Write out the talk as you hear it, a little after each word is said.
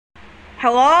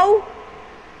Hello?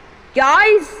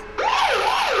 Guys?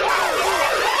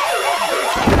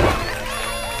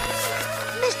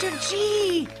 Mr.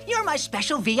 G, you're my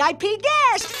special VIP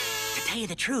guest. To tell you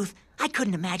the truth, I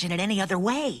couldn't imagine it any other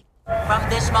way. From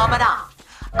this moment on,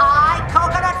 I,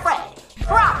 Coconut Fred,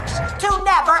 promise to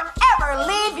never, ever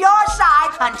leave your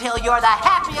side until you're the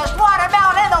happiest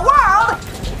watermelon in the world.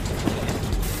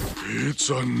 It's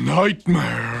a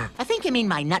nightmare. I think you mean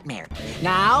my nutmare.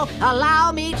 Now,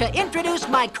 allow me to introduce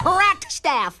my crack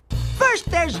staff. First,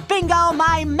 there's Bingo,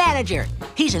 my manager.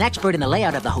 He's an expert in the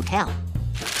layout of the hotel.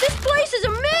 This place is a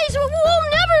maze. We'll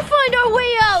never find our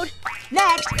way out.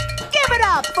 Next, give it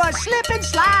up for Slip and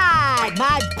Slide,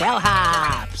 my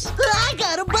bellhops. I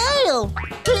got a bell.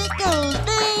 It goes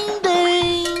ding,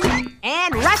 ding.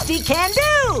 And Rusty Can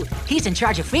Do. He's in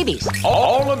charge of freebies.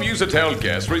 All Amusatel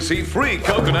guests receive free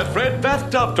Coconut Fred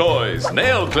bathtub toys,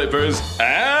 nail clippers,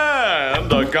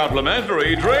 and a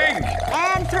complimentary drink.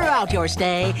 And throughout your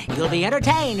stay, you'll be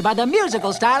entertained by the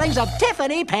musical stylings of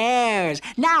Tiffany Pears,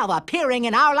 now appearing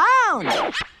in our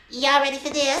lounge. Y'all ready for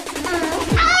this?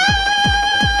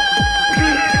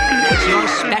 It's your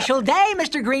special day,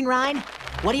 Mr. Greenrind.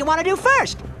 What do you want to do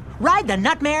first? Ride the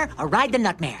nutmare or ride the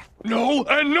nutmare? No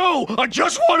and no! I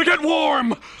just want to get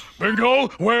warm! Bingo,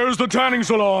 where's the tanning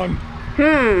salon?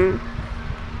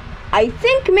 I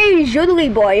think maybe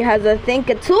Zoodly Boy has a think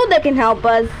tool that can help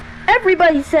us.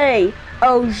 Everybody say,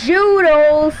 oh,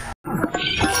 Zoodles!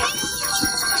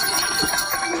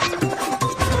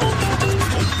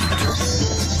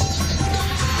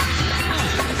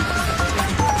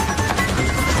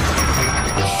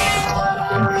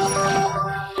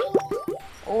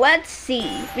 Let's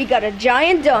see. We got a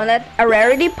giant donut, a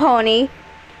rarity pony,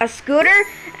 a scooter,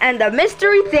 and a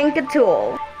mystery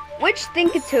think-a-tool. Which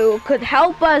think-a-tool could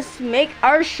help us make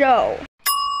our show?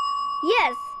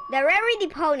 Yes, the rarity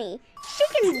pony. She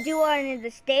can do on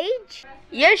the stage.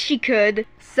 Yes, she could.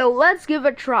 So let's give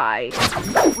it a try.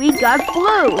 We got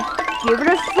Blue. Give it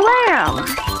a slam.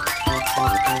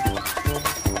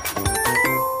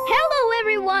 Hello,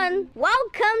 everyone.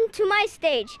 Welcome to my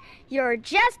stage. You're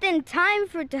just in time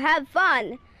to have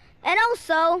fun. And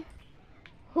also,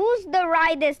 who's the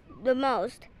ridest the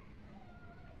most?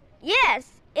 Yes,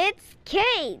 it's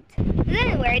Kate.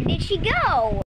 Then where did she go?